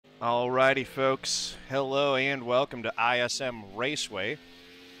Alrighty, folks. Hello and welcome to ISM Raceway,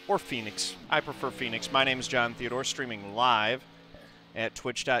 or Phoenix. I prefer Phoenix. My name is John Theodore, streaming live at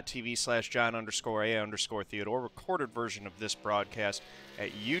twitch.tv/John_A_Theodore. Recorded version of this broadcast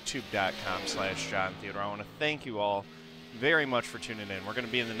at youtube.com/John Theodore. I want to thank you all very much for tuning in. We're going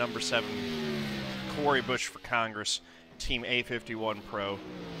to be in the number 7 Corey Bush for Congress, Team A51 Pro,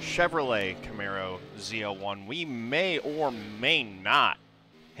 Chevrolet Camaro ZL1. We may or may not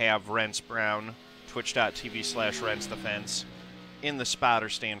have Rence Brown, twitch.tv/Rence the Fence, in the spotter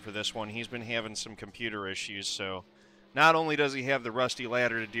stand for this one. He's been having some computer issues, so not only does he have the rusty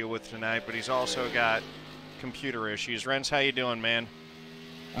ladder to deal with tonight, but he's also got computer issues. Rence, how you doing, man?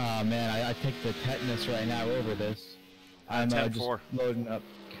 Man, I take the tetanus right now over this. I'm just loading up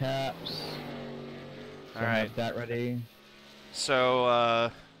caps. So all right. Have that ready.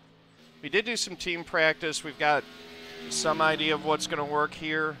 So, we did do some team practice. We've got some idea of what's going to work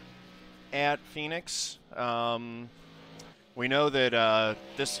here at Phoenix. We know that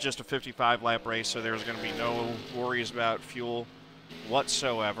this is just a 55-lap race, so there's going to be no worries about fuel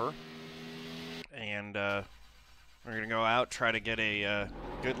whatsoever. And we're going to go out, try to get a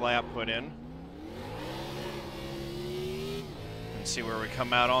good lap put in, and see where we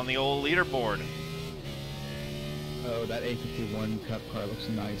come out on the old leaderboard. Oh, that A51 Cup car looks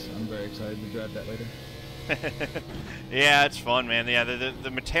nice. I'm very excited to drive that later. Yeah, it's fun, man. Yeah, the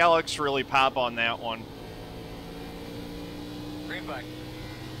metallics really pop on that one. Green flag.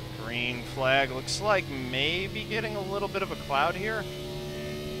 Green flag. Looks like maybe getting a little bit of a cloud here.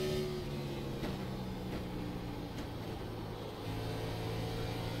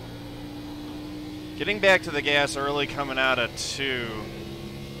 Getting back to the gas early coming out of 2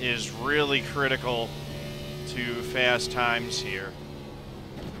 is really critical to fast times here.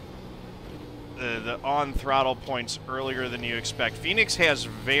 The on-throttle points earlier than you expect. Phoenix has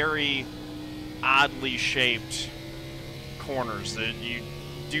very oddly shaped corners that you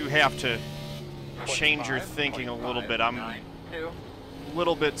do have to change your thinking a little bit. I'm a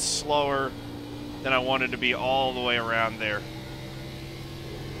little bit slower than I wanted to be all the way around there.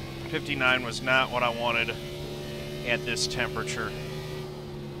 59 was not what I wanted at this temperature.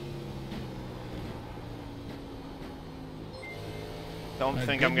 Don't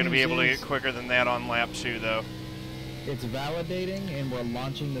think I'm going to be able to get quicker than that on lap 2, though. It's validating, and we're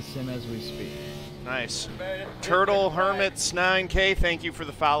launching the sim as we speak. Nice. Turtle Hermits 9K, thank you for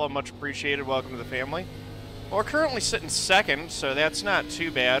the follow. Much appreciated. Welcome to the family. Well, we're currently sitting second, so that's not too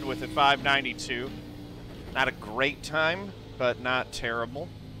bad with a 592. Not a great time, but not terrible.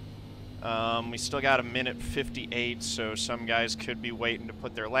 We still got a minute 58, so some guys could be waiting to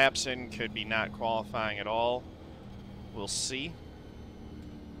put their laps in, could be not qualifying at all. We'll see.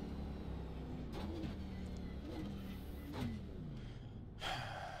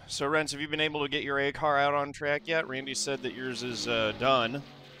 So, Rence, have you been able to get your A car out on track yet? Randy said that yours is done.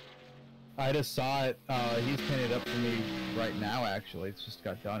 I just saw it. He's painted up for me right now, actually. It's just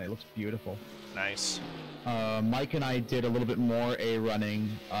got done. It looks beautiful. Nice. Mike and I did a little bit more A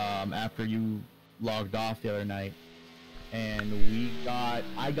running after you logged off the other night. And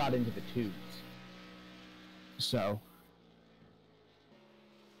I got into the tubes. So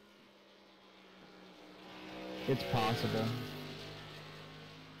it's possible.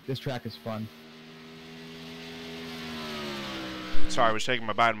 This track is fun. Sorry, I was taking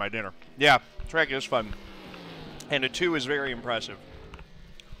my bite of my dinner. Yeah, track is fun. And a 2 is very impressive.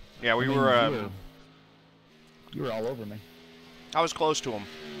 Yeah, you were all over me. I was close to him,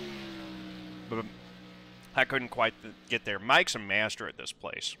 but I couldn't quite get there. Mike's a master at this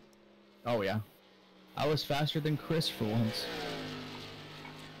place. Oh, yeah. I was faster than Chris for once.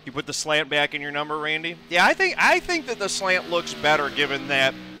 You put the slant back in your number, Randy? Yeah, I think that the slant looks better given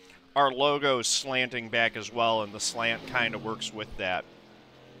that our logo is slanting back as well, and the slant kind of works with that.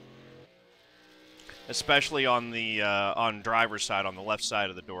 Especially on the on driver's side, on the left side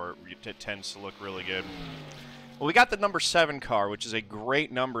of the door, it tends to look really good. Well, we got the number 7 car, which is a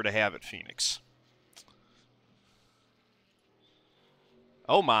great number to have at Phoenix.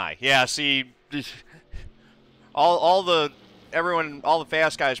 Oh my, yeah. See, all the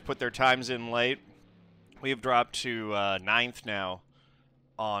fast guys put their times in late. We have dropped to 9th now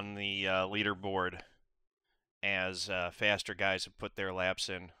on the leaderboard as faster guys have put their laps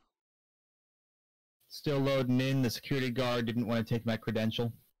in. Still loading in. The security guard didn't want to take my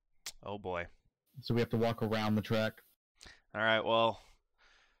credential. Oh boy. So we have to walk around the track. All right, well,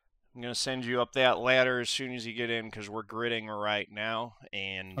 I'm going to send you up that ladder as soon as you get in because we're gridding right now,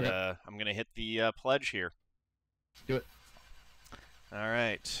 and okay. I'm going to hit the pledge here. Do it. All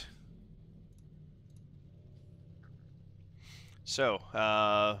right. So,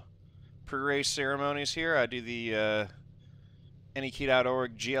 pre-race ceremonies here. I do the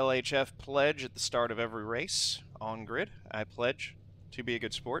NEK.org GLHF pledge at the start of every race on grid. I pledge to be a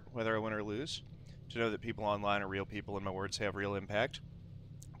good sport, whether I win or lose, to know that people online are real people and my words have real impact,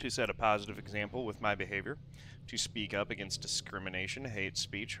 to set a positive example with my behavior, to speak up against discrimination, hate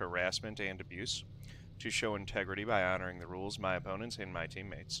speech, harassment, and abuse, to show integrity by honoring the rules, my opponents, and my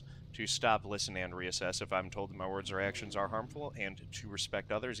teammates, to stop, listen, and reassess if I'm told that my words or actions are harmful, and to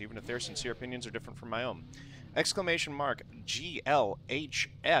respect others even if their sincere opinions are different from my own. Exclamation mark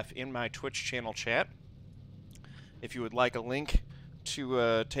GLHF in my Twitch channel chat. If you would like a link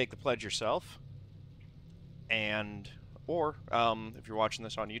to take the pledge yourself, and or if you're watching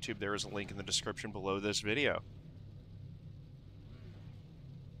this on YouTube, there is a link in the description below this video.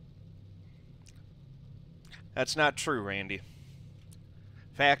 That's not true, Randy.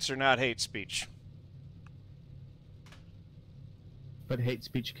 Facts are not hate speech. But hate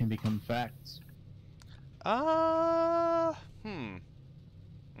speech can become facts. I I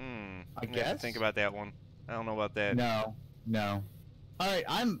have to guess. think about that one. I don't know about that. No. All right,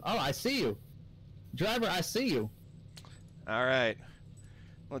 oh, I see you. Driver, I see you. All right.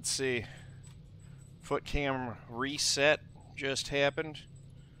 Let's see. Foot cam reset just happened.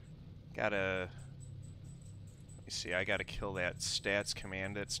 Gotta... Let me see, I gotta kill that stats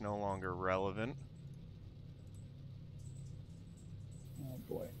command. That's no longer relevant. Oh,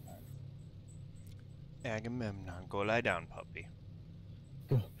 boy. Agamemnon, go lie down, puppy.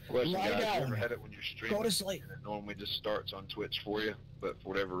 Question, Lie guys, down. you ever had it when you're streaming? Go to sleep. And it normally just starts on Twitch for you, but for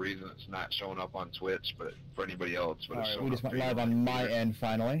whatever reason it's not showing up on Twitch, but for anybody else, but All it's right, showing we just up went for you live on on the my computer. end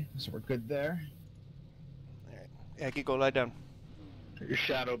finally, so we're good there. Alright. Aggie, go lie down. Your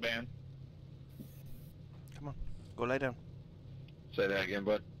shadow ban. Come on. Go lie down. Say that again,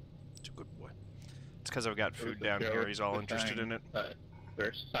 bud. It's a good boy. It's because I've got food down here. He's all interested in it.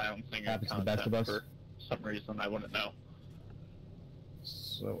 They're silencing your Happens to the best content of us. for some reason. I wouldn't know.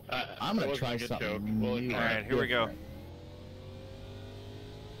 So that I'm gonna wasn't try a good something joke. new. Well, Alright, here we go.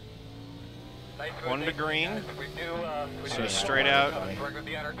 One to green. So straight out.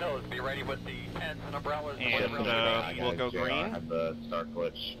 Be ready with the tents and umbrellas. And we'll go green. had the start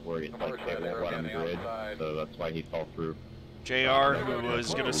glitch where it's like they won't let him grid, so that's why he fell through. JR, who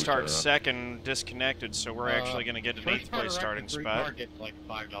was going to start second, disconnected, so we're actually going to get an 8th place starting spot. Gets like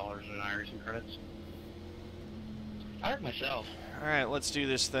 $5 in iRacing credits. I hurt myself. Alright, let's do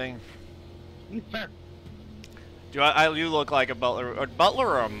this thing. Fair. Do I you look like a butler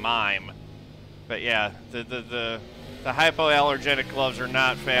or a mime? But yeah, the hypoallergenic gloves are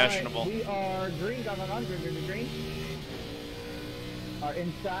not fashionable. All right, we are green, on green. Are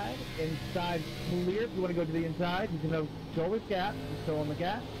inside clear. If you want to go to the inside, you can go shoulder gap, still on the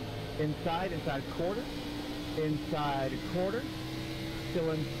gap. Inside quarter. Inside quarter.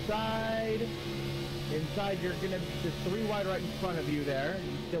 Still inside. Inside, you're gonna, there's 3 wide right in front of you there.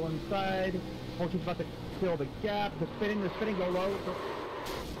 Still inside. Horton's about to fill the gap. The spinning, go low.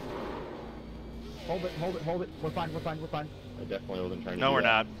 Hold it. We're fine. I definitely wasn't trying to No, do we're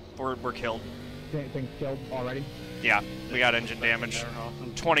that. not. We're killed. Things killed already. Yeah, we got engine damage.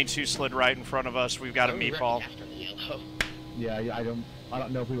 22 slid right in front of us. We've got a meatball. After the yellow. Yeah, I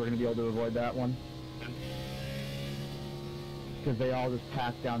don't know if we were gonna be able to avoid that one. Because they all just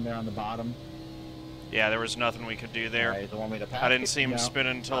passed down there on the bottom. Yeah, there was nothing we could do there. Alright, want me to pass I didn't it? see him No. spin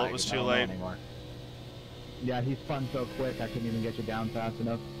until it was too late. Yeah, he spun so quick I couldn't even get you down fast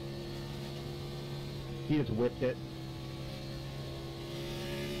enough. He just whipped it.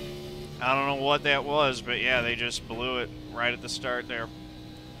 I don't know what that was, but yeah, they just blew it right at the start there.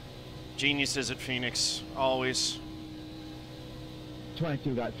 Geniuses at Phoenix, always.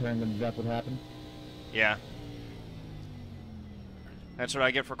 22 got turned and that's what happened. Yeah. That's what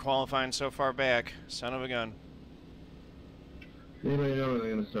I get for qualifying so far back. Son of a gun. Anybody know when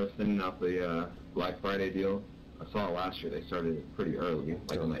they're going to start sending out the Black Friday deal? I saw it last year. They started it pretty early,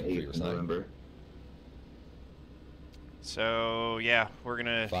 like on the 8th of November. So, yeah, we're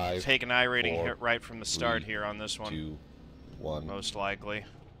going to take an iRating 4, hit right from the start 3, here on this one. 2, 1. Most likely.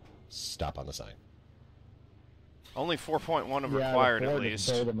 Stop on the sign. Only 4.1 of Yeah, required the at Ford least.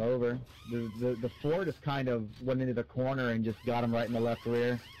 just bowled him over. The Ford just kind of went into the corner and just got him right in the left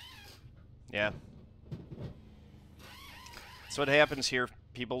rear. Yeah. That's what happens here.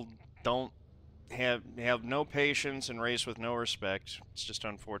 People don't have no patience and race with no respect. It's just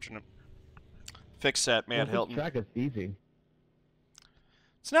unfortunate. Fix that, Matt This Hilton. track is easy.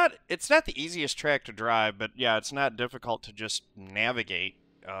 It's not the easiest track to drive, but yeah, it's not difficult to just navigate.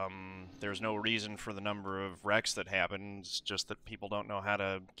 There's no reason for the number of wrecks that happen. It's just that people don't know how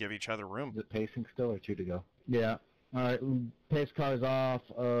to give each other room. Is it pacing still or 2 to go? Yeah. All right, pace car's off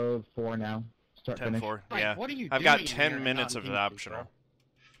of 4 now. Start finish. 10-4, Right, yeah. what are you I've doing got here 10 and minutes not of in it English, optional.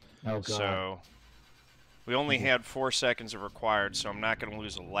 Oh, God. So we only had 4 seconds of required, so I'm not going to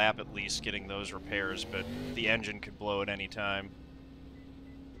lose a lap at least getting those repairs, but the engine could blow at any time.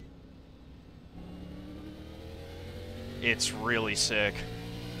 It's really sick.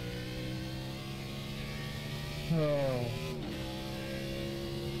 Oh.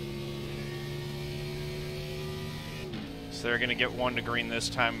 So they're going to get 1 to green this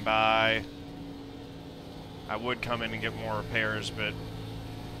time by. I would come in and get more repairs, but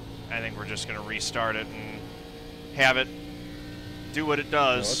I think we're just going to restart it and have it do what it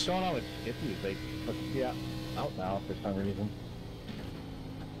does. What's going on with Skippy? They put Yeah. out now for some reason.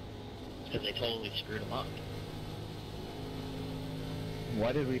 Because they totally screwed him up.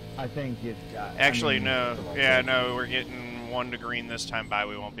 What did we? I think it's. Actually, I mean, no. Yeah, no, we're getting 1 to green this time by.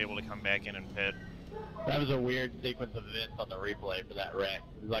 We won't be able to come back in and pit. That was a weird sequence of events on the replay for that wreck.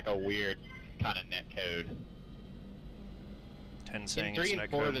 It was like a weird kind of net code. 10 In saying 3 it's and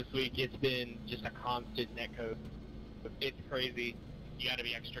net 4 code. this week, it's been just a constant net code. It's crazy. You got to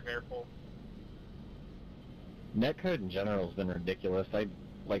be extra careful. Netcode in general has been ridiculous. I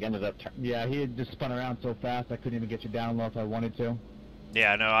ended up. Yeah, he had just spun around so fast I couldn't even get you down low if I wanted to.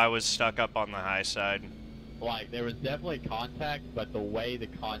 Yeah, no, I was stuck up on the high side. There was definitely contact, but the way the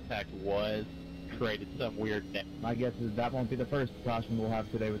contact was created some weird net. My guess is that won't be the first caution we'll have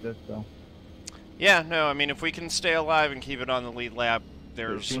today with this, so. Yeah, no, I mean, if we can stay alive and keep it on the lead lap, It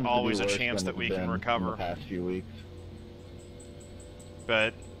there's seems to be always a worse chance than that it's we been can in recover. the past few weeks.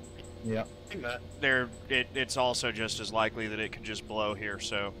 But Yep. it's also just as likely that it could just blow here,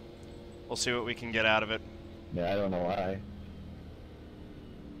 so we'll see what we can get out of it. Yeah, I don't know why.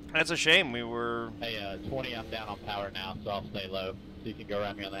 That's a shame. We were. Hey, 20, I'm down on power now, so I'll stay low. So you can go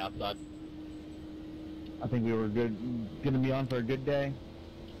around me on the outside. I think we were going to be on for a good day.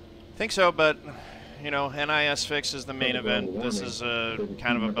 Think so, but you know, NIS fix is the main event. This is a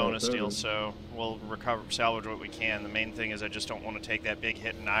kind of a bonus deal, so we'll salvage what we can. The main thing is I just don't want to take that big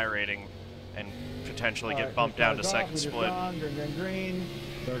hit in iRating and potentially get bumped down to second split. Green, green.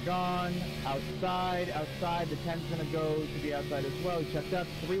 They're gone. Outside. The 10's going to go to the outside as well. He checked up.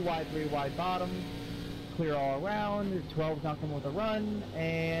 3 wide bottom. Clear all around. 12's not coming with a run,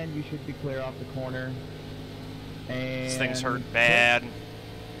 and you should be clear off the corner. And This thing's hurt bad.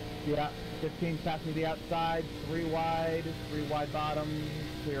 Yeah, 15's passing to the outside. 3 wide bottom.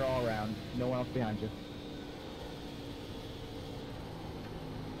 Clear all around. No one else behind you.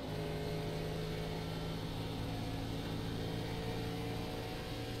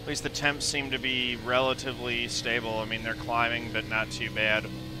 At least the temps seem to be relatively stable. I mean, they're climbing, but not too bad.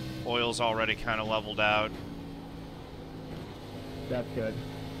 Oil's already kind of leveled out. That's good.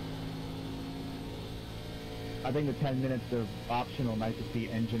 I think the 10 minutes of optional might just be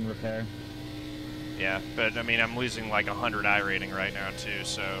engine repair. Yeah, but I mean, I'm losing like 100 iRating right now too,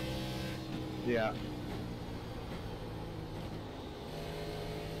 so. Yeah.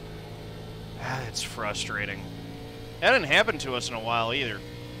 It's frustrating. That didn't happen to us in a while either.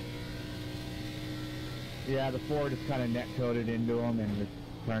 Yeah, the 4 just kind of net coded into them and just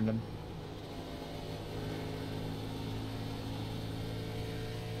turned them.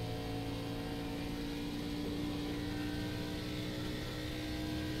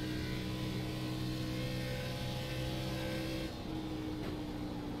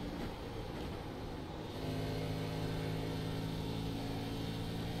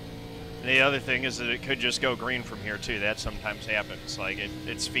 The other thing is that it could just go green from here too. That sometimes happens. Like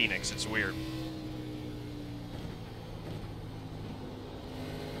it's Phoenix. It's weird.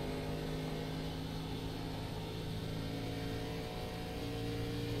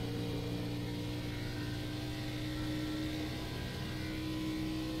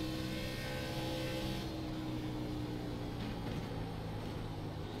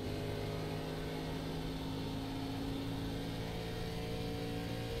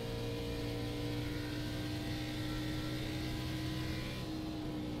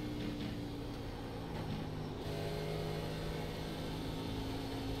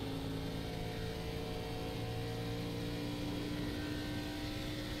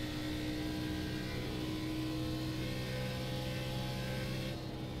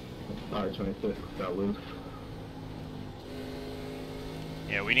 R26 got loose.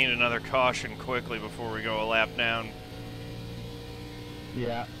 Yeah, we need another caution quickly before we go a lap down.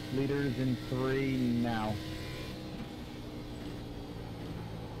 Yeah, leaders in 3 now.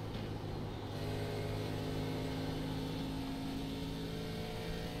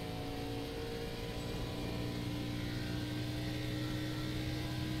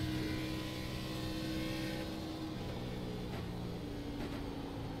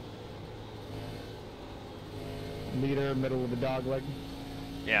 Leader, middle of the dog leg.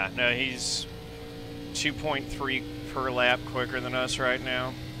 Yeah, no, he's 2.3 per lap quicker than us right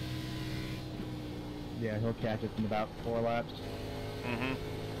now. Yeah, he'll catch us in about 4 laps. Mm-hmm.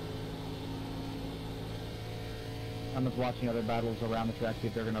 I'm just watching other battles around the track, see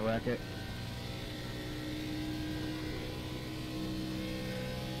if they're going to wreck it.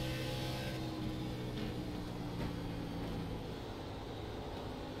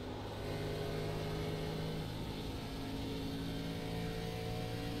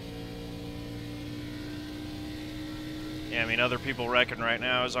 Yeah, I mean, other people wrecking right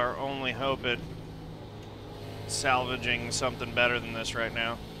now is our only hope at salvaging something better than this right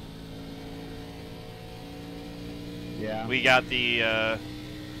now. Yeah. We got the, I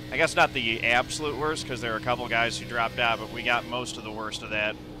guess not the absolute worst, because there are a couple guys who dropped out, but we got most of the worst of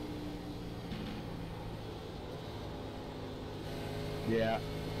that. Yeah.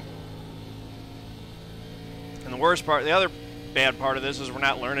 And the worst part, the other bad part of this is we're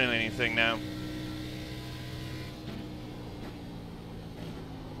not learning anything now.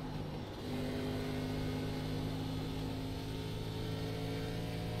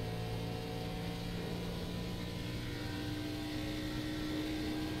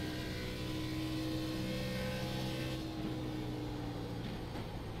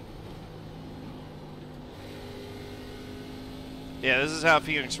 Yeah, this is how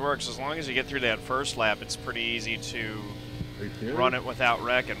Phoenix works. As long as you get through that first lap, it's pretty easy to run it without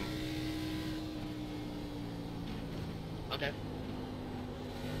wrecking. Okay.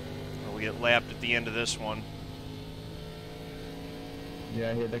 Or we get lapped at the end of this one.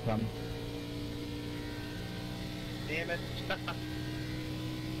 Yeah, here they come. Damn it.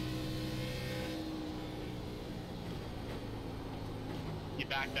 You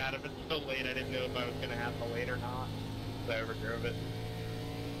backed out of it so late, I didn't know if I was going to have the late or not. So I overdrove it.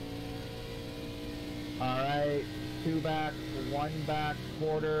 Alright, 2 back, 1 back,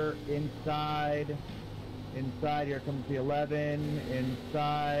 quarter, inside. Inside, here comes the 11,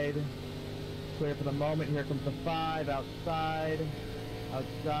 inside. Clear for the moment, here comes the 5, outside.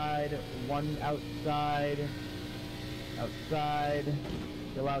 Outside, 1 outside. Outside,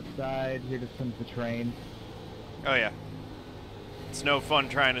 still outside, here just comes the train. Oh yeah. It's no fun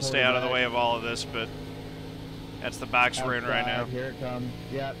trying to stay out of the way of all of this, but that's the box we're in right now. Here it comes.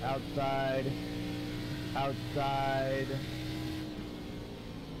 Yep, outside. Outside.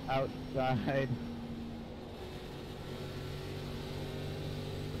 Outside.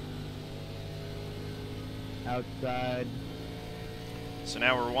 Outside. So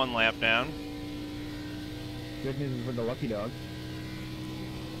now we're 1 lap down. Good news for the lucky dog.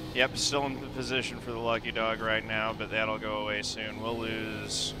 Yep, still in the position for the lucky dog right now, but that'll go away soon. We'll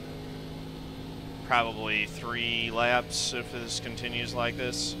lose probably 3 laps if this continues like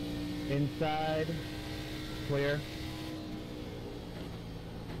this. Inside. Clear.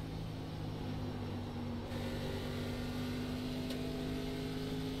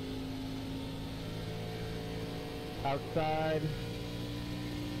 Outside.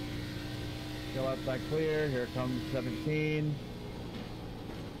 Still outside clear. Here comes 17.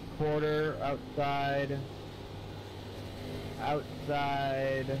 Quarter. Outside.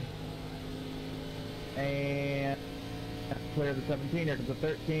 Outside. And clear the 17. Here comes the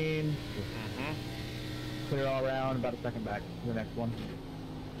 13. Clear all around. About a second back to the next one.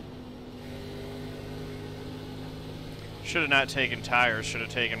 Should have not taken tires. Should have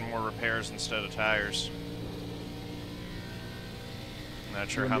taken more repairs instead of tires. Not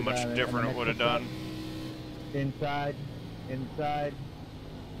sure how much different it would have done. Inside. Inside.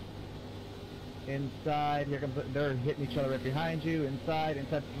 Inside. Here comes. They're hitting each other right behind you. Inside.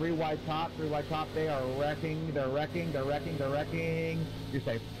 Inside. 3 wide top. 3 wide top. They are wrecking. They're wrecking. They're wrecking. They're wrecking. You're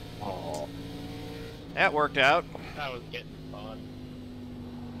safe. Oh. That worked out. That was getting fun.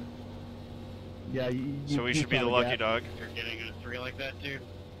 Yeah. So we should be the lucky dog. You're getting a 3 like that too.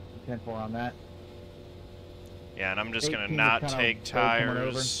 10-4 on that. Yeah, and I'm just gonna 18 not is take kinda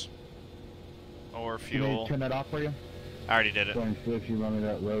tires or Can fuel. they turn that off for you? I already did it. Going swift, you run me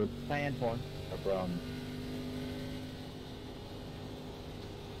that road. 10-4. No problem.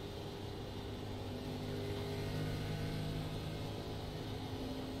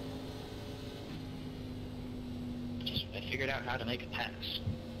 I figured out how to make a pass.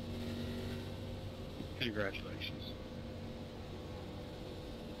 Congratulations.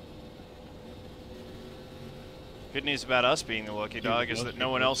 Good news about us being the lucky dog is that no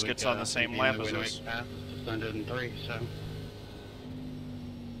one else gets on the same lap as us. Just under 3, so.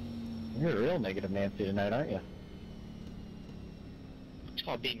 You're a real negative Nancy tonight, aren't you? It's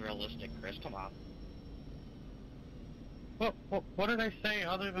called being realistic, Chris. Come on. Well, what did I say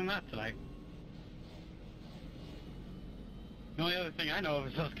other than that tonight? The only other thing I know of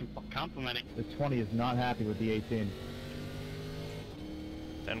is us complimenting. The 20 is not happy with the 18.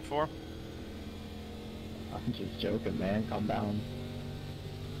 10-4. I'm just joking, man. Calm down.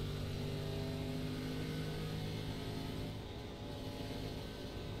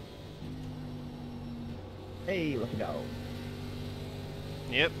 Hey, look it out.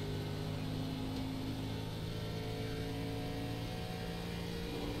 Yep.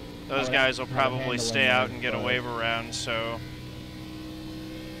 Those guys will probably stay out and get a wave around, so...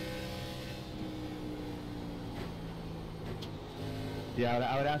 Yeah,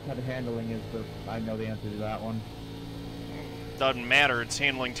 I would ask how the handling is, but I know the answer to that one. Doesn't matter, it's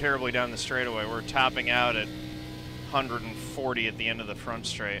handling terribly down the straightaway. We're topping out at 140 at the end of the front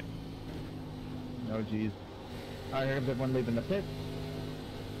straight. No, geez. Alright, here's everyone leaving the pit.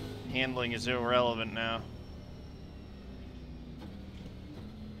 Handling is irrelevant now.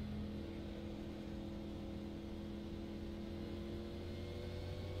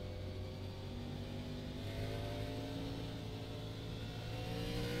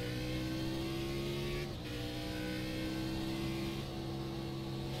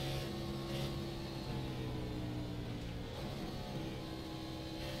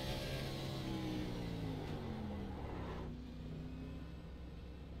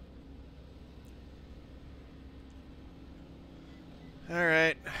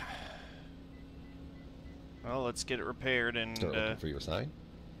 Alright. Well, let's get it repaired and, Start looking for your sign.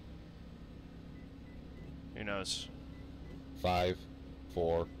 Who knows? 5,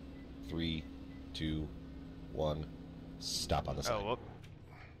 4, 3, 2, 1. Stop on the sign. Oh, whoop.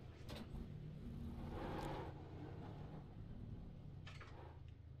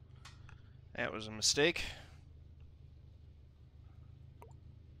 That was a mistake.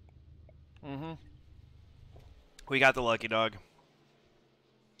 We got the lucky dog.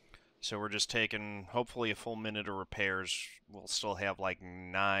 So we're just taking, hopefully, a full minute of repairs. We'll still have like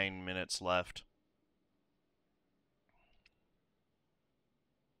 9 minutes left.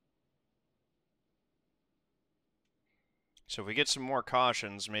 So if we get some more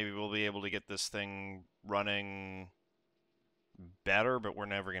cautions, maybe we'll be able to get this thing running better, but we're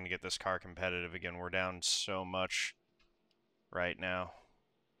never going to get this car competitive again. We're down so much right now.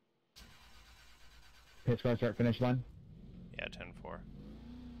 Pitch car start finish line? Yeah, 10-4.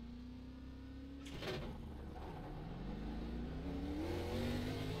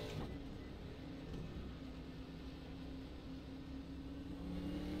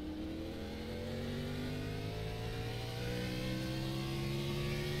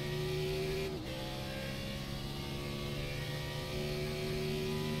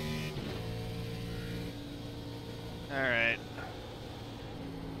 All right.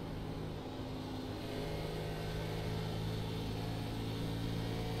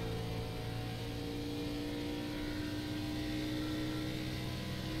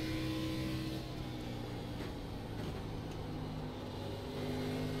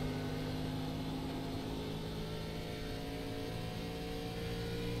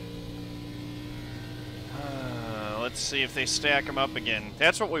 Let's see if they stack them up again.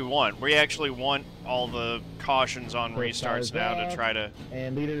 That's what we want. We actually want all the cautions on restarts now to try to...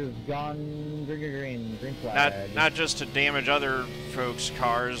 And leader's gone green flag. Not just to damage other folks'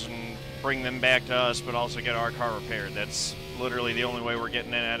 cars and bring them back to us, but also get our car repaired. That's literally the only way we're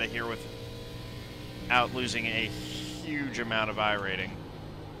getting it out of here without losing a huge amount of I rating.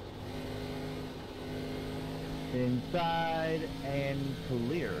 Inside and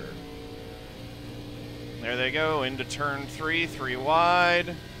clear. There they go, into turn 3, 3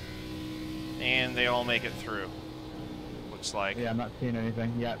 wide, and they all make it through, looks like. Yeah, I'm not seeing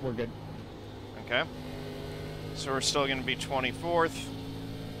anything. Yeah, we're good. Okay. So we're still going to be 24th.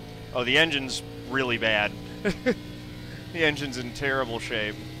 Oh, the engine's really bad. The engine's in terrible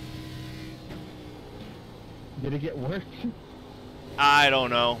shape. Did it get worse? I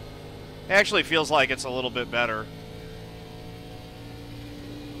don't know. It actually feels like it's a little bit better.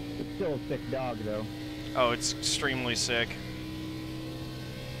 It's still a sick dog, though. Oh, it's extremely sick.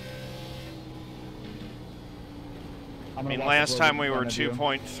 I mean, last time we were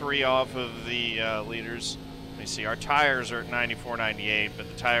 2.3 off of the leaders. Let me see, our tires are at 94, 98, but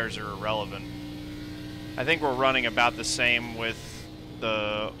the tires are irrelevant. I think we're running about the same with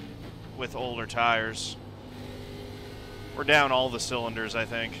older tires. We're down all the cylinders, I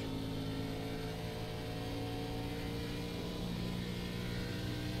think.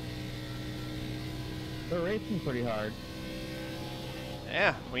 They're racing pretty hard.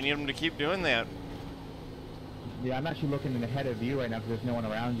 Yeah, we need them to keep doing that. Yeah, I'm actually looking ahead of you right now because there's no one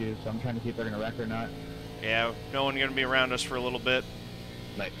around you, so I'm trying to see if they're going to wreck or not. Yeah, no one going to be around us for a little bit.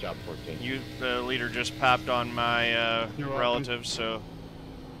 Nice job, 14. You, the leader, just popped on my relative, so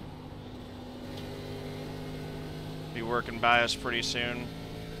be working by us pretty soon.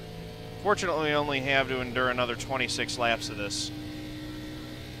 Fortunately, we only have to endure another 26 laps of this.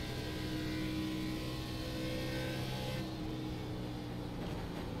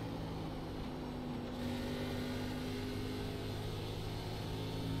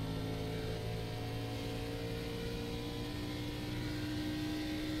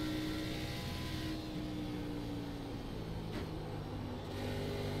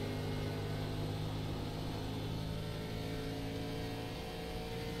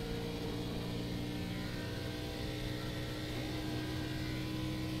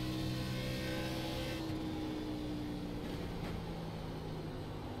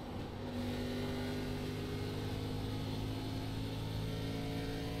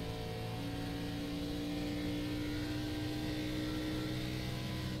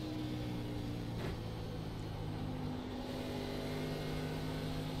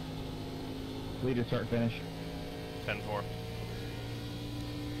 Leader start finish. 10-4.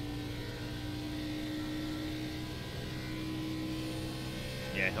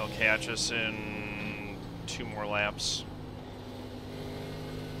 Yeah, he'll catch us in 2 more laps.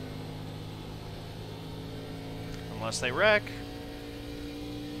 Unless they wreck.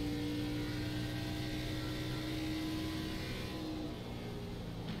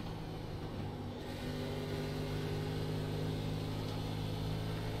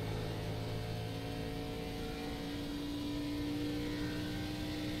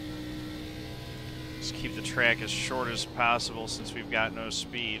 Keep the track as short as possible since we've got no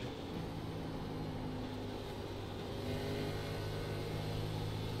speed.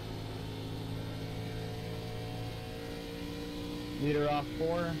 Leader off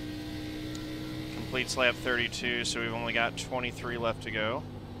 4. Completes lap 32, so we've only got 23 left to go.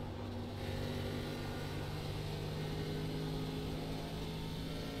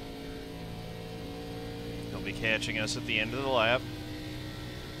 He'll be catching us at the end of the lap.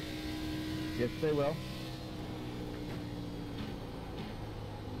 Yes, they will.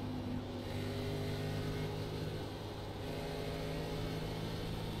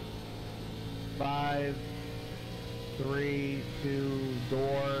 Five, 3, 2,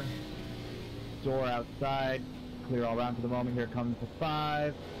 door outside, clear all around for the moment. Here comes the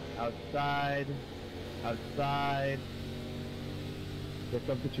 5, outside, here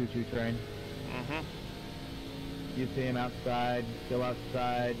comes the choo-choo train. You see him outside, still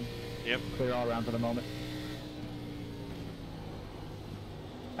outside. Yep. Clear all around for the moment.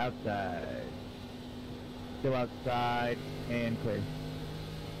 Outside. Still outside and clear.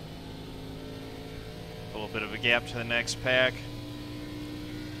 A little bit of a gap to the next pack.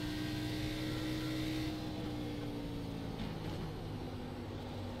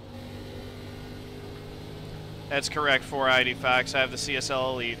 That's correct, 4ID Fox. I have the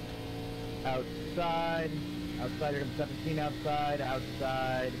CSL Elite. Outside. Outside, here comes 17 outside,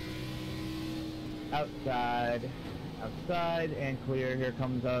 outside, and clear. Here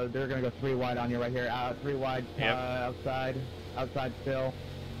comes, they're going to go 3 wide on you right here. 3 wide, yep. outside still.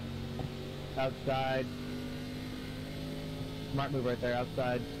 Outside. Smart move right there,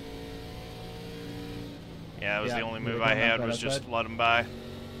 outside. Yeah, that was the only move I had, was just let them by.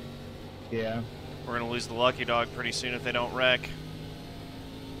 Yeah. We're going to lose the Lucky Dog pretty soon if they don't wreck.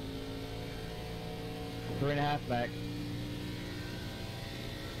 3.5 back.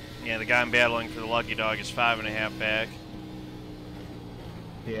 Yeah, the guy I'm battling for the Lucky Dog is 5.5 back.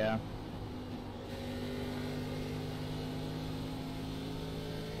 Yeah.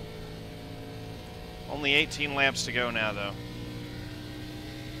 Only 18 laps to go now, though.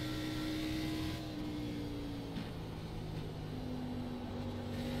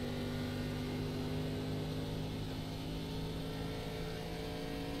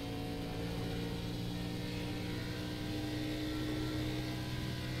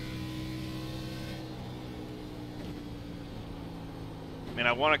 I mean,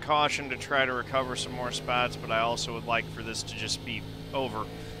 I want to caution to try to recover some more spots, but I also would like for this to just be over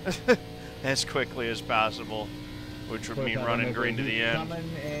as quickly as possible, which would mean running green to the end. Coming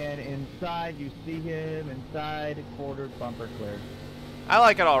and inside, you see him inside, quartered, bumper clear. I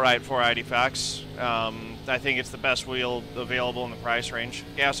like it all right, 4ID Fox. I think it's the best wheel available in the price range.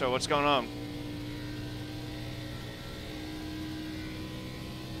 Gasso, what's going on?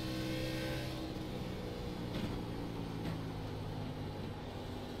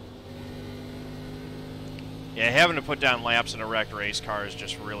 Yeah, having to put down laps in a wrecked race car is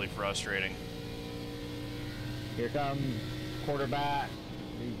just really frustrating. Here comes quarterback.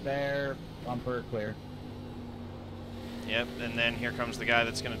 He's there. Bumper clear. Yep, and then here comes the guy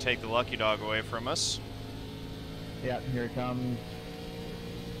that's going to take the lucky dog away from us. Yep, here it comes.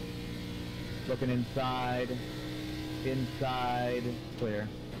 Looking inside. Inside. Clear.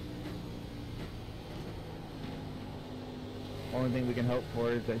 Only thing we can hope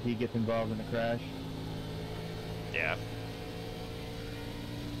for is that he gets involved in the crash. Yeah.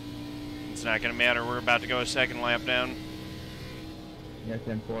 It's not going to matter. We're about to go a second lap down. Yeah,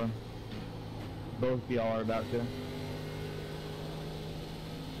 10-4. Both of y'all are about to.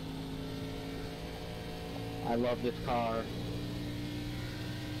 I love this car.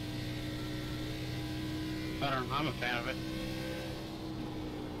 I'm a fan of it.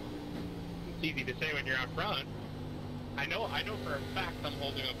 It's easy to say when you're out front. I know for a fact I'm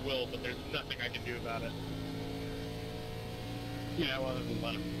holding up Will, but there's nothing I can do about it. You know, other than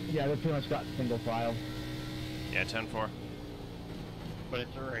let him. Yeah, they pretty much got single file. Yeah, 10-4. But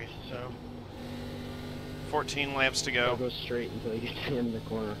it's a race, so. 14 laps to go. I'll go straight until you get to the end of the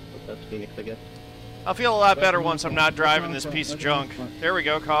corner. But that's Phoenix, I guess. I'll feel a lot better once I'm not driving this piece of junk. There we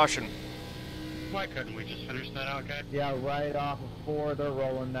go, caution. Why couldn't we just finish that out, guys? Yeah, right off of 4, they're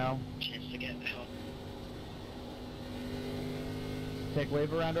rolling now. Chance to get out. Take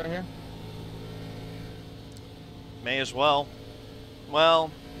wave around right here. May as well.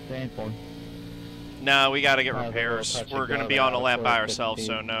 Well, Painful. no, we got to get repairs. We're going to be on a lap by ourselves,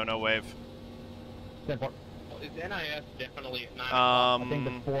 so no wave. 10-4. Is NIS definitely at 9 o'clock? I think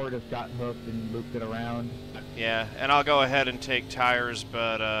the Ford has got hooked and looped it around. Yeah, and I'll go ahead and take tires,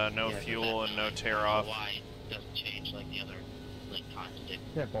 but no fuel and no tear off. Why it doesn't change like the other link times do.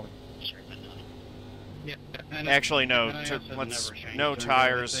 10-4. Sure, but no. Yeah, Actually, no. NIS has Let's never changed no their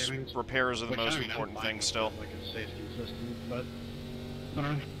tires. savings, Repairs are the which, most I mean, important I'm fine thing with still. it, like a safety system, but I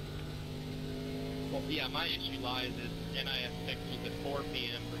don't know. Well, yeah, my issue lies is NIS 6 was at 4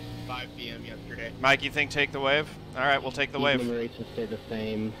 p.m. versus 5 p.m. yesterday. Mike, you think take the wave? All right, we'll take the wave. Evening races stay the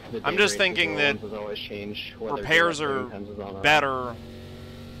same. The I'm day just races thinking that always change, whether repairs direct are lane times is on or better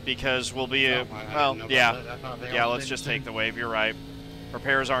because we'll be Oh, well, yeah, yeah. let's just take the wave. You're right.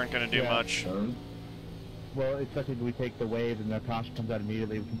 Repairs aren't going to do Yeah. much. Well, especially if we take the wave and the caution comes out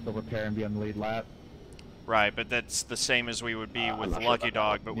immediately, we can still repair and be on the lead lap. Right, but that's the same as we would be I'm with not sure Lucky about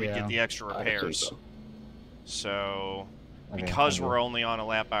Dog, that. but we Yeah. get the extra I assume repairs. so. So, Okay, because I we're will. only on a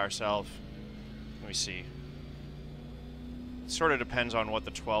lap by ourselves, let me see. It sort of depends on what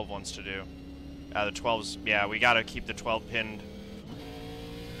the 12 wants to do. The 12's, yeah, we got to keep the 12 pinned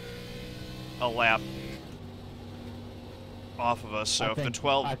a lap off of us. So if the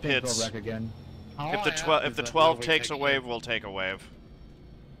 12 I think pits, they'll wreck again. if the 12 takes a wave, we'll take a wave.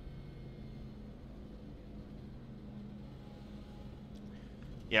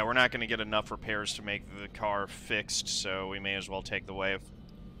 Yeah, we're not going to get enough repairs to make the car fixed, so we may as well take the wave.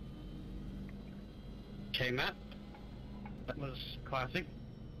 Okay, Matt. That was classic.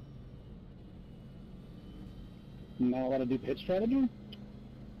 Not allowed to do pit strategy?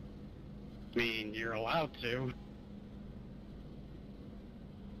 I mean, you're allowed to.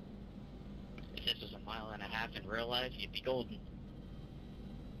 If this was a mile and a half in real life, you'd be golden.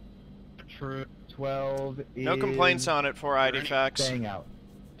 True. 12 No is complaints on it for ID Facts. staying out.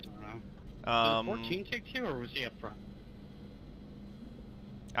 I don't know. Did 14 take you, or was he up front?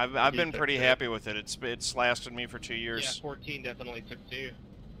 I've been pretty happy with it. It's lasted me for 2 years. Yeah, 14 definitely took 2.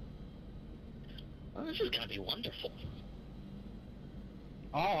 Well, this is gonna be wonderful.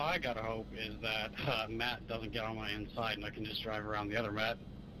 All I gotta hope is that Matt doesn't get on my inside and I can just drive around the other Matt.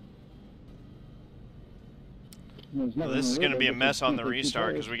 Well, this is going to be a mess on the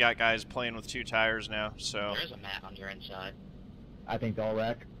restart because we got guys playing with 2 tires now. So There's a Matt on your inside. I think they'll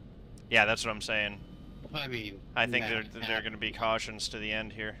wreck. yeah, that's what I'm saying. I mean, I think Matt they're going to be cautions to the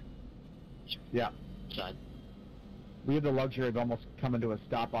end here. Yeah. Side. We have the luxury of almost coming to a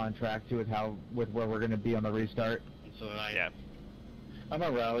stop on track too with where we're going to be on the restart. So Yeah. I'm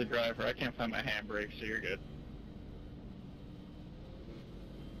a rally driver. I can't find my handbrake, so you're good.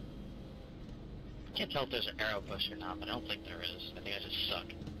 Can't tell if there's an arrow push or not, but I don't think there is. I think I just suck.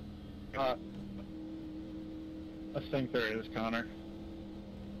 I think there is, Connor.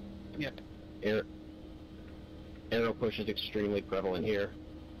 Yeah. Arrow push is extremely prevalent here.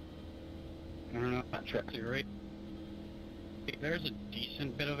 I don't know. You're right. There's a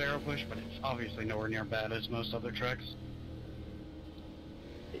decent bit of arrow push, but it's obviously nowhere near bad as most other tracks.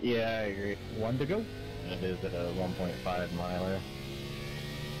 Yeah, I agree. 1 to go. It is at a 1.5 miler.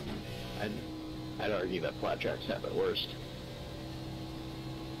 I'd argue that flat tracks have it worst.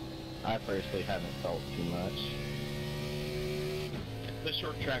 I personally haven't felt too much. The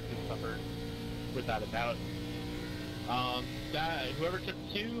short track has suffered, without a doubt. Whoever took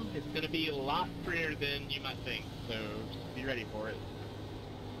 2, it's going to be a lot freer than you might think, so just be ready for it.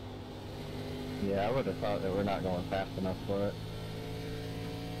 Yeah, I would have thought that we're not going fast enough for it.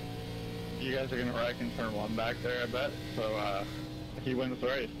 You guys are going to wreck in turn 1 back there, I bet, so he wins the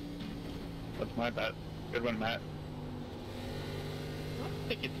race. That's my bet. Good one, Matt. I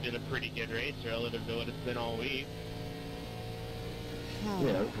think it's been a pretty good race relative to what it's been all week.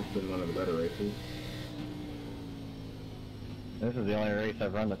 Yeah, this has been one of the better races. This is the only race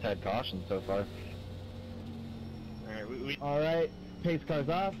I've run that's had caution so far. Alright, Alright, pace cars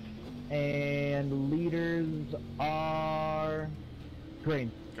off, and leaders are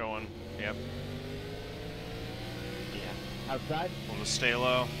green. Going. Yep. Yeah. Outside, We'll just stay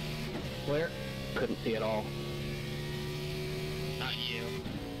low. clear. Couldn't see it all. Not you.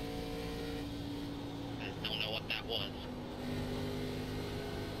 I don't know what that was.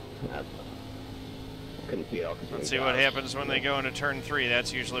 Couldn't see it all. Let's see what happens when they go into turn 3.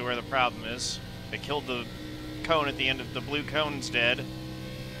 That's usually where the problem is. They killed the cone at the end of the blue cone's dead.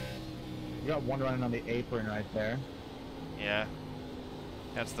 You got one running on the apron right there. Yeah.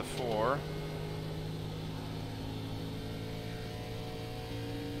 That's the 4.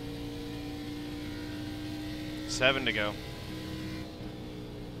 Seven to go.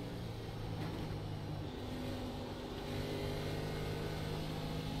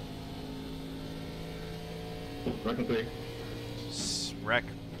 Wrecking 3. Wreck.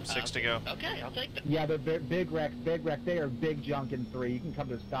 6 to go. Okay, I'll take that. Yeah, the big wreck, they are big junk in 3. You can come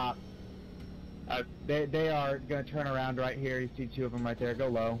to a stop. They are going to turn around right here. You see 2 of them right there. Go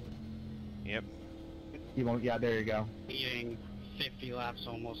low. Yep. You won't. Yeah, there you go. Eating 50 laps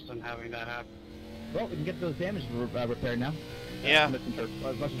almost and having that happen. Well, we can get those damages repaired now. Yeah. As much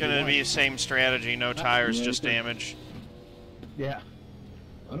as Gonna you be the want. same strategy. No tires, just damage. Yeah.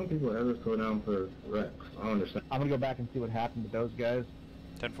 I don't think we'll ever go down for wrecks. I don't understand. I'm going to go back and see what happened to those guys.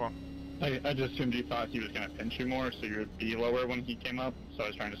 10-4. I just assumed you thought he was going to pinch you more, so you would be lower when he came up, so I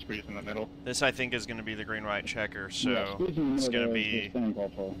was trying to squeeze in the middle. This, I think, is going to be the green-white checker, so it's going to be...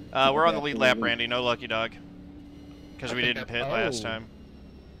 we're on the lead lap, Randy. No lucky dog. Because we didn't pit last time.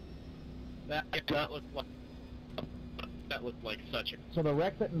 That looked like such a... So the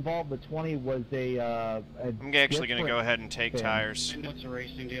wreck that involved the 20 was I'm actually going to go ahead and take tires. I know it's a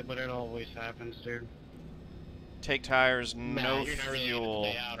racing deal, but it always happens, dude. Take tires, Matt, no you're not really fuel,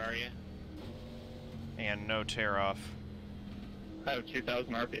 gonna stay out, are you? and no tear-off. I have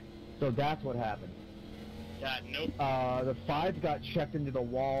 2,000 RP. So that's what happened. Yeah, nope. The 5 got checked into the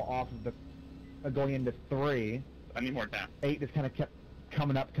wall off of the going into 3. I need more time. 8 just kind of kept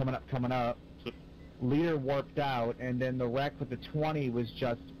coming up. Leader warped out, and then the wreck with the 20 was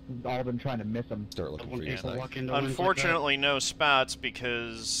just all of them trying to miss him. Start looking for your snag. Unfortunately, no spots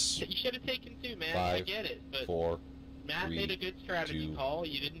because... You should have taken 2, man. 5, I get it, but 4, Matt 3, made a good strategy 2, call.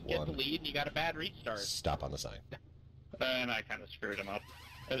 You didn't get the 1. lead, and you got a bad restart. Stop on the sign. And I kind of screwed him up.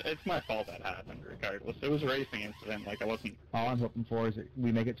 It's my fault that happened, regardless. It was a racing incident, like I wasn't... All I'm hoping for is that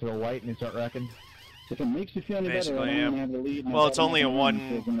we make it to the white and they start wrecking. If it makes you feel any better, Basically, I yeah. don't have the lead. Well, it's only a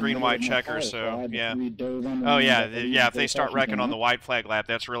 1 green-white checker, so yeah. Oh yeah, yeah. If they start wrecking on the white flag lap,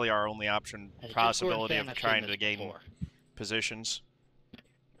 that's really our only option, possibility of trying to gain positions.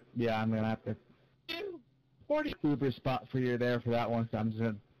 Yeah, I'm gonna have to 40 Uber spot for you there for that one, so I'm just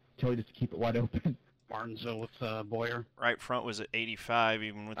gonna tell you just to keep it wide open. Martinsville with Boyer. Right front was at 85,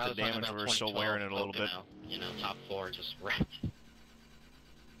 even with I the was talking damage, about we were still wearing it a little bit. You know, top 4 just wrecked.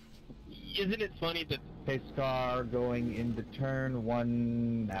 Isn't it funny that Pace car going into turn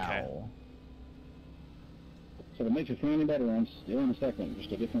 1 now. Okay. So if it makes you feel any better, I'm still in second, just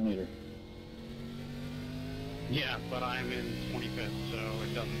a different leader. Yeah, but I'm in 25th, so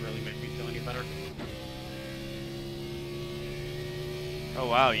it doesn't really make me feel any better. Oh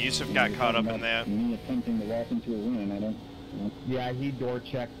wow, Yousuf got caught up in that. Me attempting to walk into a win, I don't... Yeah, he door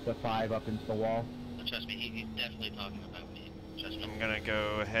checked the 5 up into the wall. Trust me, he's definitely talking about me. Trust me. I'm gonna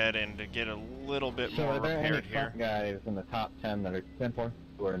go ahead and get a little bit So more are there any repaired here. front guys in the top 10 that are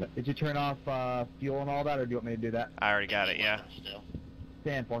 10-4? Did you turn off fuel and all that, or do you want me to do that? I already got it, yeah.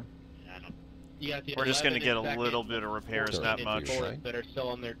 Stand for. you got the We're just gonna 11 get a in second, little bit of repairs, four not in much. fourth that are still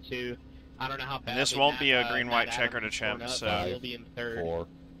on there too. I don't know how bad. And this won't be a green-white checker to Champ, so... He'll be in third. 4,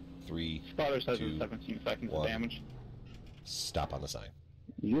 3, Spotter says 2, it's 17 seconds 1. of damage. Stop on the sign.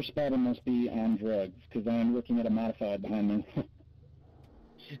 Your spotter must be on drugs, because I am looking at a modified behind me.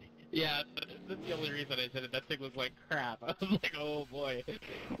 Yeah, that's the only reason I said it. That thing looked like crap. I was like, oh boy.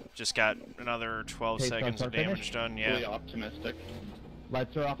 Just got another 12 Pace seconds car of damage finish? done, Really yeah. optimistic.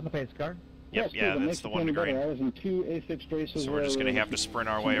 Lights are off in the pace car. Yep, yeah, that's the one to green. I was in 2 A6 races. So we're just going to have to sprint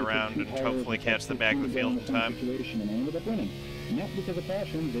our way around and hopefully catch the back of the field in time. And I ended up winning. Not because of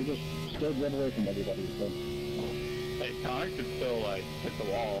passion, they just still ran away from everybody. So. Hey, Connor could still, like, hit the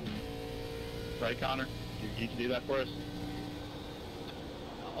wall. Right, Connor? You can do that for us?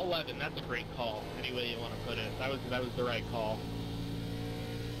 11, that's a great call, any way you want to put it. That was the right call.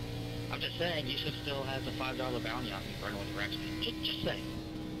 I'm just saying, Yousuf still has a $5 bounty on me for anyone who wrecks me. Just saying.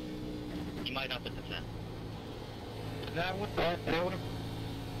 You might up at the 10. That would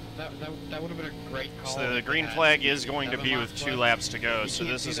have been a great call. So the green flag is going to be with 2 laps to go, so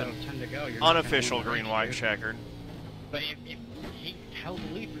this is an unofficial green-white checkered. But if he held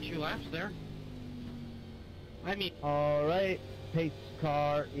the lead for 2 laps there, I mean... Alright, pace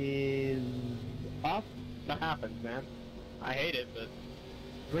car is off. That happens, man. I hate it, but...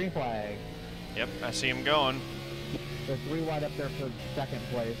 Green flag. Yep, I see him going. There's 3 wide up there for 2nd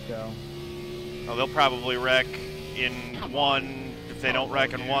place, so... Oh, they'll probably wreck in 1. If they don't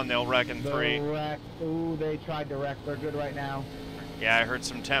wreck in 1, they'll wreck in 3. They'll wreck. Ooh, they tried to wreck. They're good right now. Yeah, I heard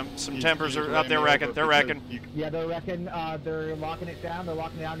some tempers are out there wrecking. They're wrecking. Yeah, they're wrecking. They're locking it down. They're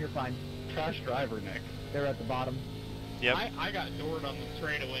locking it down. You're fine. Trash driver, Nick. They're at the bottom. Yep. I got doored on the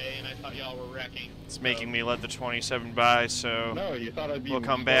straightaway, and I thought y'all were wrecking. It's making me let the 27 by, so no, you thought I'd be we'll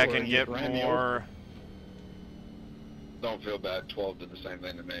come back and get more. Don't feel bad. 12 did the same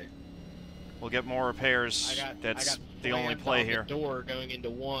thing to me. We'll get more repairs. That's the only play here. Door going into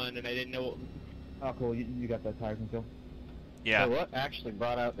 1, and I didn't know. Oh, cool. You got that tire control. Yeah. So what actually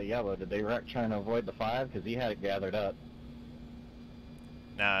brought out the yellow? Did they wreck trying to avoid the 5? Because he had it gathered up.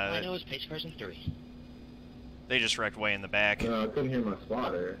 Nah. All I know is pace cars in 3. They just wrecked way in the back. I couldn't hear my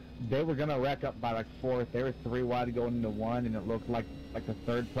spotter. They were gonna wreck up by like 4th. They were 3 wide going into 1, and it looked like the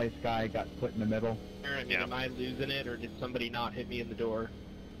 3rd place guy got put in the middle. I mean, am I losing it, or did somebody not hit me in the door?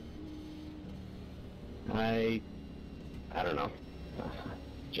 I don't know.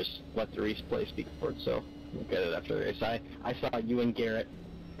 Just let the race play speak for itself. We'll get it after the race. I saw you and Garrett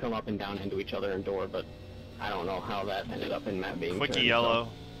come up and down into each other in door, but I don't know how that ended up in Matt being Quickie yellow.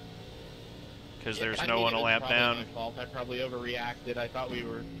 Because there's no one to lap down. My fault. I probably overreacted. I thought we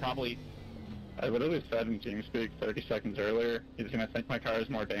were probably... I literally said in TeamSpeak 30 seconds earlier, he's going to think my car has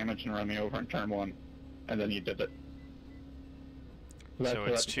more damage and run me over in turn 1. And then he did it. So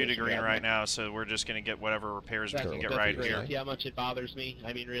it's 2 to green right now, so we're just going to get whatever repairs we can get right here. See how much it bothers me?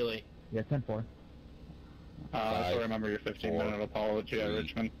 I mean, really. Yeah, 10-4. I remember your 15-minute apology 3, at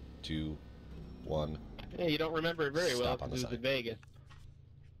Richmond. 2, 1. Yeah, you don't remember it very well because it was in Vegas.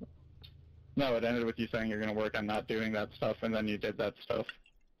 No, it ended with you saying you're going to work on not doing that stuff, and then you did that stuff.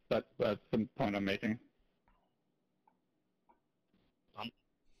 That's the point I'm making.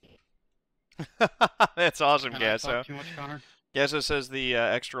 That's awesome, Gasso. Too much, Connor? Gasso says the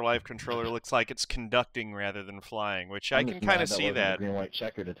extra life controller looks like it's conducting rather than flying, which I can kind of see that. Green-white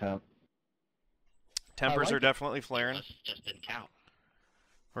checkered attempt. Tempers are definitely flaring. Just didn't count.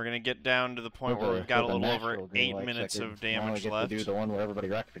 We're going to get down to the point where we've got a little over 8 minutes of damage left. To do the one where everybody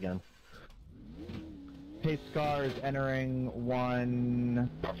wrecks again. Pace car is entering 1.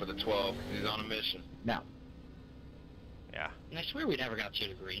 Out for the 12. He's on a mission. Now. Yeah. And I swear we never got 2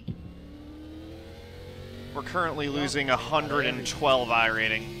 to green. We're currently losing 112 I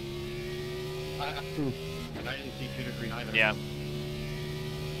rating. And I didn't see 2 to green either. Yeah.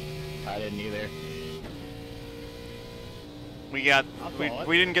 I didn't either. We got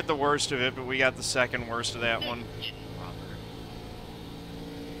we didn't get the worst of it, but we got the second worst of that one.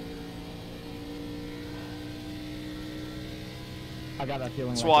 I got that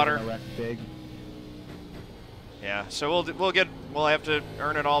feeling. It's like water. Wreck big. Yeah, so we'll have to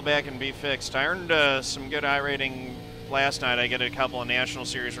earn it all back and be fixed. I earned some good I rating last night. I get a couple of National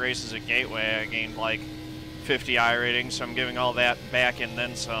Series races at Gateway. I gained like 50 I ratings, so I'm giving all that back and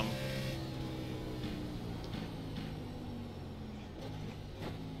then some.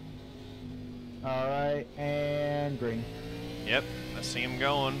 All right, and green. Yep, I see him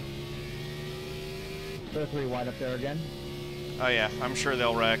going. They're 3 wide up there again. Oh yeah, I'm sure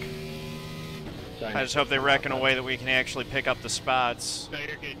they'll wreck. I just hope they wreck in a way that we can actually pick up the spots. No,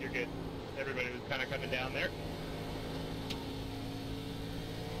 you're good, you're good. Everybody was kind of coming down there.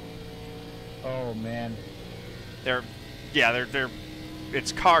 Oh man. They're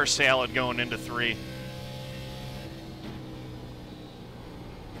it's car salad going into 3.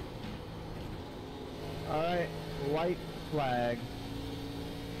 All right, white flag.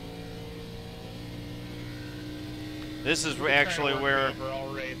 This is actually where...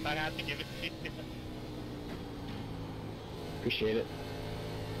 Overall race. I have to give it to you. Appreciate it.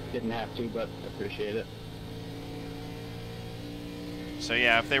 Didn't have to, but appreciate it. So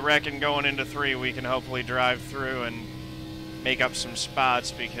yeah, if they reckon going into 3, we can hopefully drive through and make up some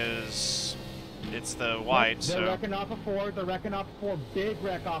spots because it's the white. They're wrecking off of 4. They're wrecking off of 4. Big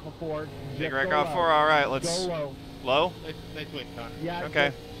wreck off of 4. Big wreck off 4. All right, let's go low. Low? Nice win, Connor. Yeah.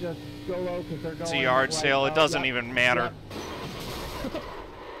 Okay. Just go low because they're going. It's a yard sale. It doesn't even matter.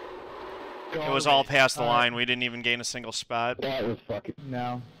 It was all past the line. We didn't even gain a single spot. That was fucking...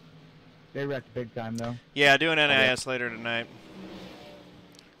 No. They wrecked big time, though. Yeah, doing NIS later tonight.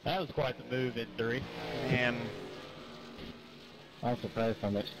 That was quite the move in 3. Man. I'm surprised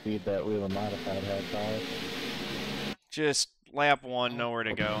how much speed that wheel and modified had, Tyler. Just lap 1, nowhere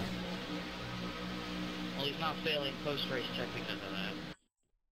to go. Well, he's not failing post-race check because of that.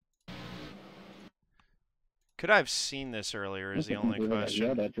 Could I have seen this earlier is the only question.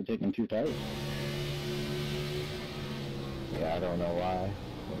 Yeah, that's for taking 2 tires. Yeah, I don't know why.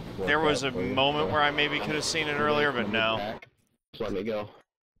 There was a moment where I maybe could have seen it earlier, but no. Just let me go.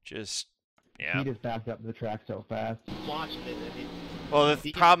 Just, yeah. He just backed up the track so fast. Watching it. Well,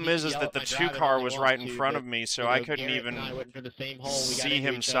 the problem is that the 2 car was right in front of me, so I couldn't even see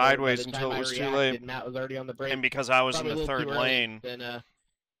him sideways until it was too late. And because I was in the 3rd lane,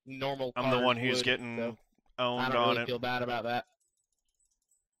 I'm the one who's getting owned on it. I feel bad about that.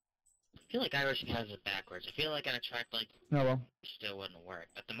 I feel like iRacing has it backwards. I feel like on a track like still wouldn't work.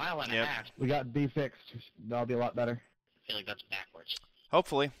 But the mile and a half, we got B fixed. That'll be a lot better. I feel like that's backwards.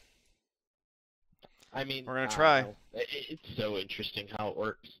 Hopefully. I mean, we're gonna try. It's so interesting how it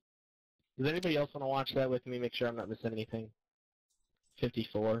works. Does anybody else want to watch that with me? Make sure I'm not missing anything.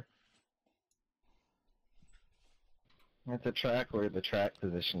 54. It's a track where the track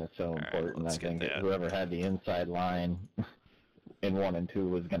position is so important. I think whoever had the inside line in 1 and 2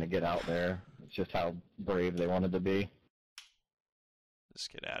 was going to get out there. It's just how brave they wanted to be. Let's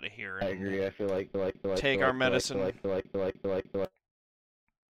get out of here. I agree. I feel like take our medicine.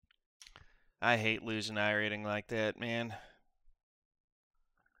 I hate losing iRating like that, man.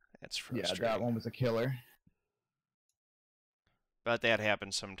 That's frustrating. Yeah, that one was a killer. But that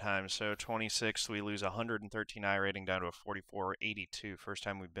happens sometimes. So 26th, we lose 113 iRating down to a 44.82. First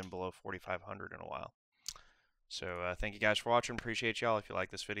time we've been below 4,500 in a while. So thank you guys for watching. Appreciate y'all. If you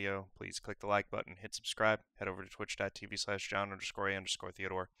like this video, please click the like button, hit subscribe, head over to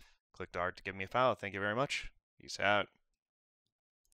twitch.tv/John_A_Theodore. Click the art to give me a follow. Thank you very much. Peace out.